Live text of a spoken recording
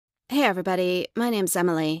Hey everybody, my name's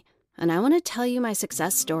Emily, and I want to tell you my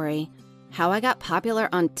success story, how I got popular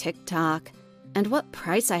on TikTok, and what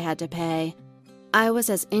price I had to pay. I was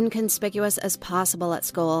as inconspicuous as possible at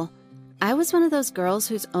school. I was one of those girls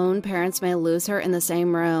whose own parents may lose her in the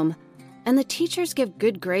same room, and the teachers give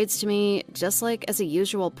good grades to me just like as a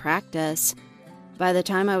usual practice. By the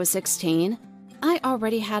time I was 16, I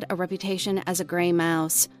already had a reputation as a gray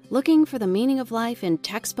mouse, looking for the meaning of life in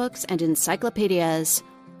textbooks and encyclopedias.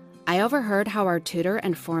 I overheard how our tutor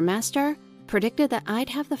and form master predicted that I'd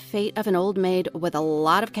have the fate of an old maid with a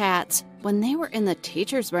lot of cats when they were in the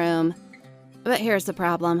teacher's room. But here's the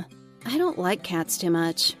problem. I don't like cats too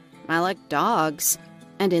much. I like dogs.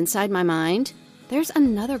 And inside my mind, there's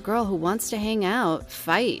another girl who wants to hang out,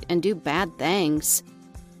 fight, and do bad things.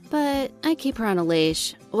 But I keep her on a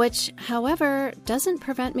leash, which, however, doesn't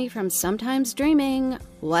prevent me from sometimes dreaming,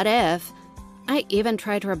 what if? I even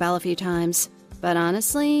tried to rebel a few times. But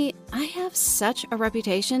honestly, I have such a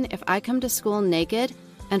reputation if I come to school naked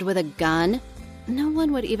and with a gun, no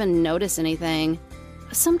one would even notice anything.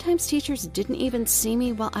 Sometimes teachers didn't even see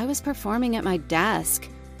me while I was performing at my desk.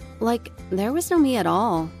 Like, there was no me at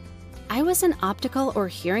all. I was an optical or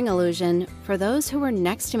hearing illusion for those who were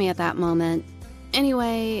next to me at that moment.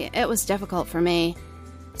 Anyway, it was difficult for me.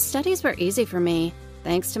 Studies were easy for me,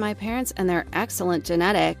 thanks to my parents and their excellent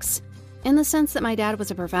genetics. In the sense that my dad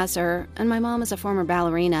was a professor and my mom is a former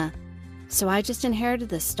ballerina. So I just inherited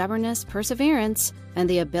the stubbornness, perseverance, and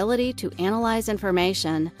the ability to analyze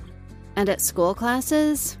information. And at school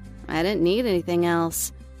classes, I didn't need anything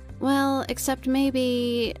else. Well, except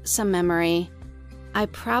maybe some memory. I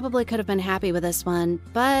probably could have been happy with this one,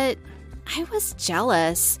 but I was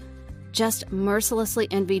jealous. Just mercilessly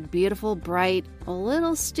envied beautiful, bright, a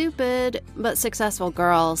little stupid, but successful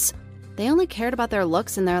girls. They only cared about their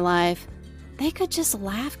looks in their life. They could just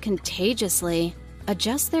laugh contagiously,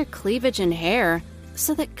 adjust their cleavage and hair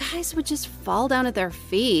so that guys would just fall down at their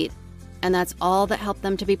feet. And that's all that helped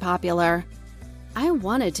them to be popular. I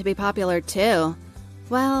wanted to be popular too.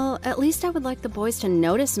 Well, at least I would like the boys to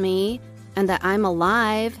notice me, and that I'm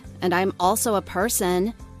alive, and I'm also a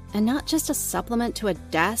person, and not just a supplement to a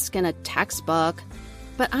desk and a textbook.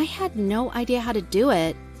 But I had no idea how to do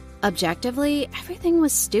it. Objectively, everything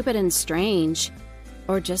was stupid and strange,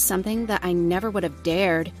 or just something that I never would have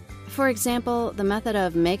dared. For example, the method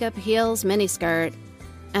of makeup, heels, miniskirt.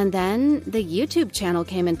 And then the YouTube channel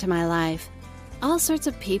came into my life. All sorts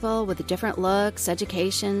of people with different looks,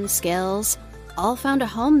 education, skills, all found a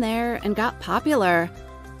home there and got popular.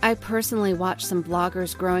 I personally watched some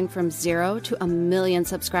vloggers growing from 0 to 1 million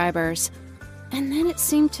subscribers. And then it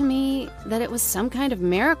seemed to me that it was some kind of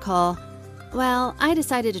miracle. Well, I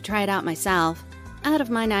decided to try it out myself, out of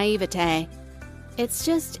my naivete. It's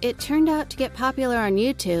just, it turned out to get popular on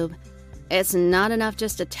YouTube. It's not enough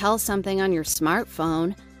just to tell something on your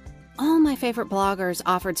smartphone. All my favorite bloggers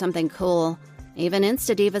offered something cool. Even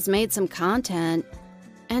Instadivas made some content.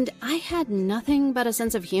 And I had nothing but a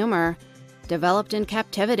sense of humor, developed in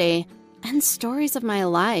captivity, and stories of my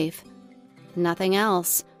life. Nothing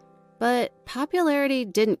else. But popularity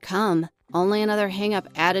didn't come. Only another hang-up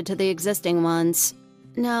added to the existing ones.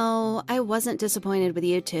 No, I wasn't disappointed with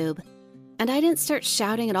YouTube. And I didn't start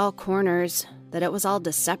shouting at all corners that it was all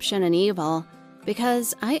deception and evil,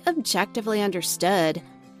 because I objectively understood,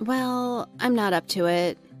 well, I'm not up to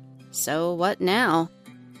it. So what now?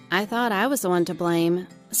 I thought I was the one to blame,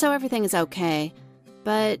 so everything is okay.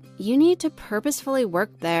 But you need to purposefully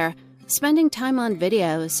work there, spending time on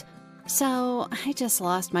videos. So I just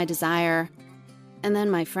lost my desire. And then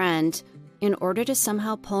my friend, in order to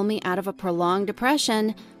somehow pull me out of a prolonged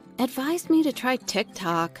depression, advised me to try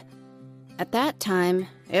TikTok. At that time,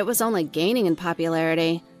 it was only gaining in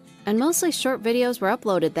popularity, and mostly short videos were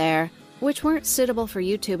uploaded there, which weren't suitable for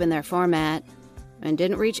YouTube in their format, and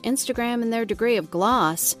didn't reach Instagram in their degree of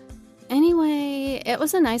gloss. Anyway, it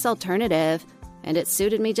was a nice alternative, and it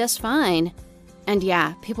suited me just fine. And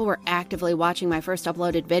yeah, people were actively watching my first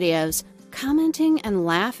uploaded videos, commenting and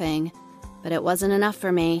laughing, but it wasn't enough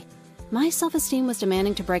for me. My self-esteem was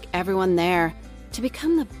demanding to break everyone there, to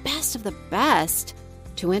become the best of the best,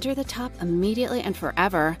 to enter the top immediately and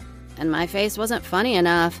forever, and my face wasn't funny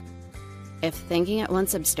enough. If thinking at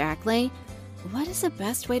once abstractly, what is the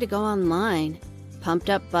best way to go online? Pumped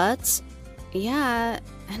up butts? Yeah,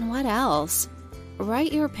 and what else?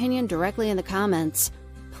 Write your opinion directly in the comments.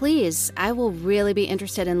 Please, I will really be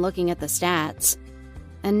interested in looking at the stats.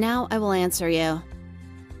 And now I will answer you.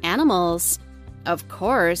 Animals. Of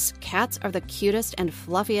course, cats are the cutest and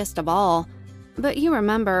fluffiest of all. But you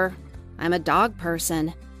remember, I'm a dog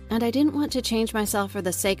person, and I didn't want to change myself for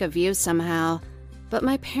the sake of views somehow. But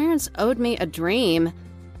my parents owed me a dream.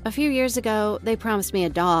 A few years ago, they promised me a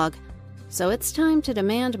dog, so it's time to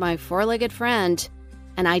demand my four-legged friend.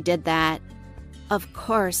 And I did that. Of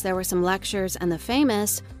course, there were some lectures and the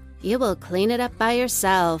famous, "You will clean it up by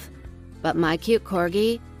yourself." But my cute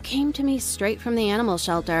corgi came to me straight from the animal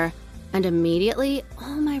shelter, and immediately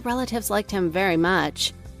all my relatives liked him very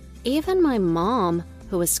much. Even my mom,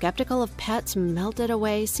 who was skeptical of pets, melted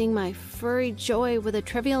away seeing my furry joy with a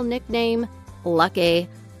trivial nickname, Lucky.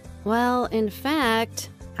 Well, in fact,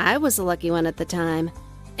 I was the lucky one at the time.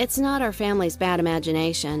 It's not our family's bad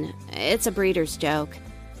imagination. It's a breeder's joke.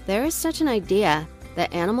 There is such an idea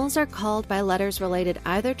that animals are called by letters related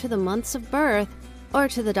either to the months of birth or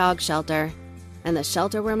to the dog shelter. And the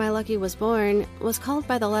shelter where my Lucky was born was called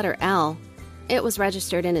by the letter L. It was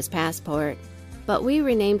registered in his passport. But we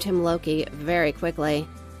renamed him Loki very quickly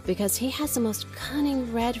because he has the most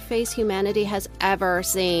cunning red face humanity has ever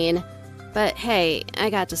seen. But hey, I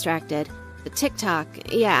got distracted. TikTok,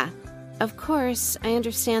 yeah. Of course, I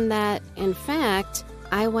understand that, in fact,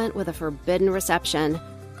 I went with a forbidden reception.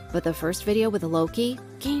 But the first video with Loki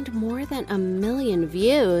gained more than 1 million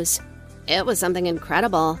views. It was something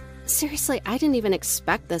incredible. Seriously, I didn't even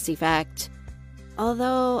expect this effect.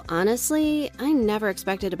 Although, honestly, I never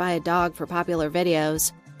expected to buy a dog for popular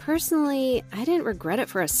videos. Personally, I didn't regret it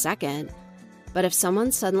for a second. But if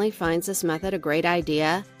someone suddenly finds this method a great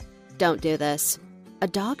idea, don't do this. A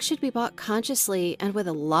dog should be bought consciously and with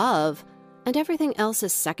love, and everything else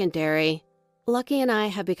is secondary. Lucky and I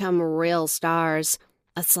have become real stars.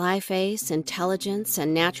 A sly face, intelligence,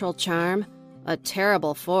 and natural charm. A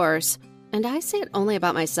terrible force. And I say it only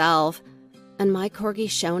about myself. And my corgi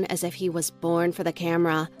shone as if he was born for the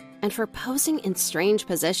camera and for posing in strange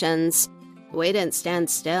positions. We didn't stand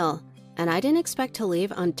still, and I didn't expect to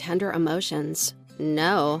leave on tender emotions.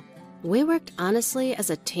 No. We worked honestly as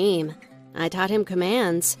a team. I taught him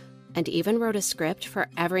commands and even wrote a script for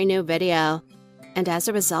every new video. And as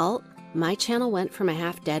a result, my channel went from a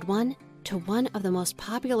half-dead one to one of the most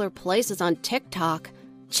popular places on TikTok,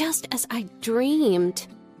 just as I dreamed.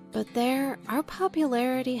 But there, our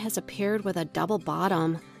popularity has appeared with a double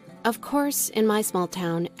bottom. Of course, in my small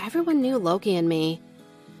town, everyone knew Loki and me,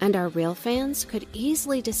 and our real fans could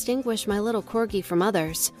easily distinguish my little corgi from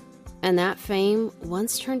others. And that fame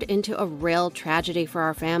once turned into a real tragedy for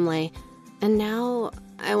our family, and now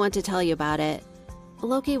I want to tell you about it.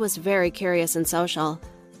 Loki was very curious and social.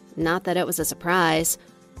 Not that it was a surprise,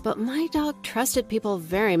 but my dog trusted people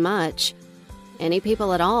very much. Any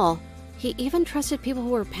people at all. He even trusted people who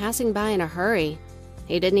were passing by in a hurry.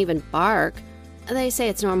 He didn't even bark. They say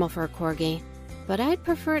it's normal for a corgi, but I'd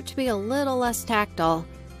prefer it to be a little less tactile.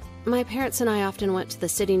 My parents and I often went to the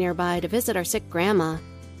city nearby to visit our sick grandma.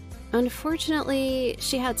 Unfortunately,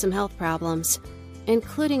 she had some health problems,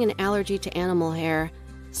 including an allergy to animal hair,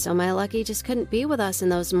 so my Lucky just couldn't be with us in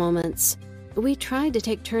those moments. We tried to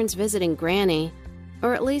take turns visiting Granny,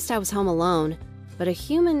 or at least I was home alone, but a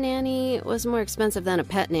human nanny was more expensive than a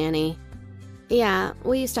pet nanny. Yeah,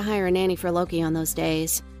 we used to hire a nanny for Loki on those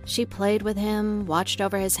days. She played with him, watched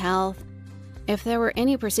over his health. If there were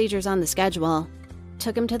any procedures on the schedule,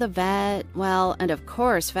 took him to the vet, well, and of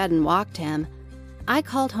course fed and walked him. I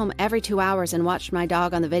called home every 2 hours and watched my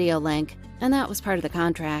dog on the video link, and that was part of the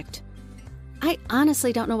contract. I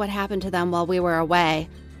honestly don't know what happened to them while we were away.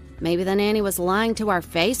 Maybe the nanny was lying to our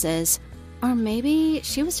faces, or maybe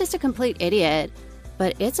she was just a complete idiot.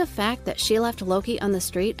 But it's a fact that she left Loki on the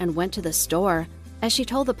street and went to the store, as she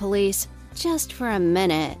told the police, just for a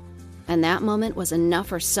minute. And that moment was enough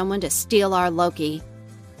for someone to steal our Loki.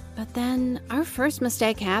 But then, our first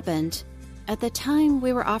mistake happened. At the time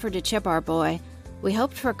we were offered to chip our boy, we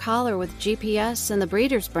hoped for a collar with GPS and the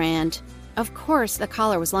breeder's brand. Of course, the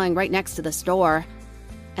collar was lying right next to the store.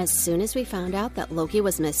 As soon as we found out that Loki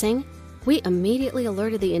was missing, we immediately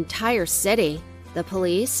alerted the entire city, the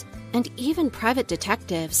police, and even private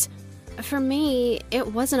detectives. For me,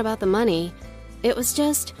 it wasn't about the money. It was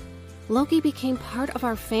just, Loki became part of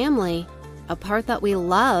our family, a part that we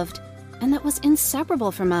loved, and that was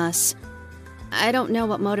inseparable from us. I don't know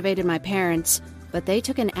what motivated my parents, but they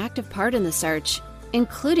took an active part in the search,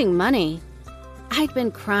 including money. I'd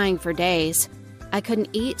been crying for days. I couldn't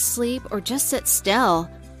eat, sleep, or just sit still,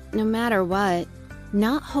 no matter what,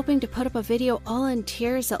 not hoping to put up a video all in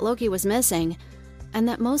tears that Loki was missing, and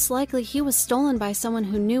that most likely he was stolen by someone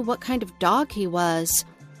who knew what kind of dog he was.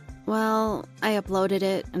 Well, I uploaded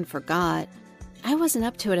it and forgot. I wasn't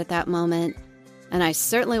up to it at that moment, and I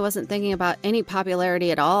certainly wasn't thinking about any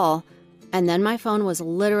popularity at all. And then my phone was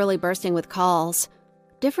literally bursting with calls.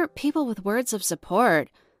 Different people with words of support,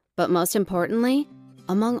 but most importantly,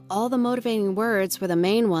 among all the motivating words were the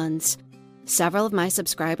main ones. Several of my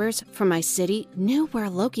subscribers from my city knew where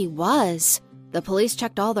Loki was. The police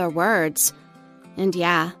checked all their words. And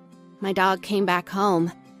yeah, my dog came back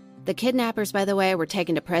home. The kidnappers, by the way, were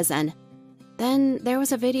taken to prison. Then there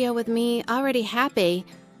was a video with me already happy,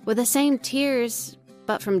 with the same tears,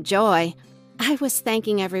 but from joy. I was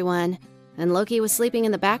thanking everyone, and Loki was sleeping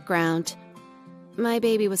in the background. My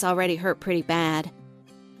baby was already hurt pretty bad.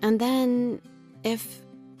 And then, if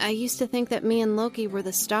I used to think that me and Loki were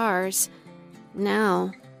the stars,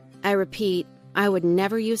 now, I repeat, I would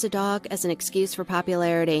never use a dog as an excuse for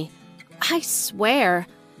popularity. I swear!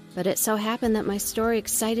 But it so happened that my story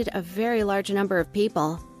excited a very large number of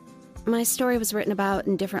people. My story was written about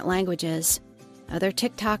in different languages. Other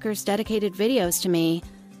TikTokers dedicated videos to me,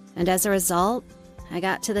 and as a result, I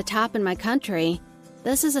got to the top in my country.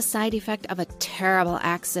 This is a side effect of a terrible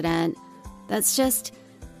accident. That's just,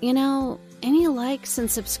 any likes and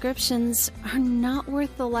subscriptions are not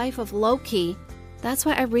worth the life of Loki. That's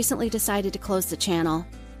why I recently decided to close the channel.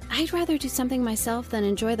 I'd rather do something myself than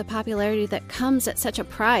enjoy the popularity that comes at such a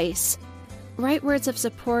price. Write words of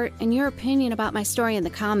support and your opinion about my story in the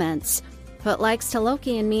comments. Put likes to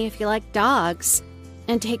Loki and me if you like dogs.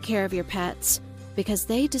 And take care of your pets, because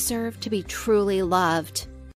they deserve to be truly loved.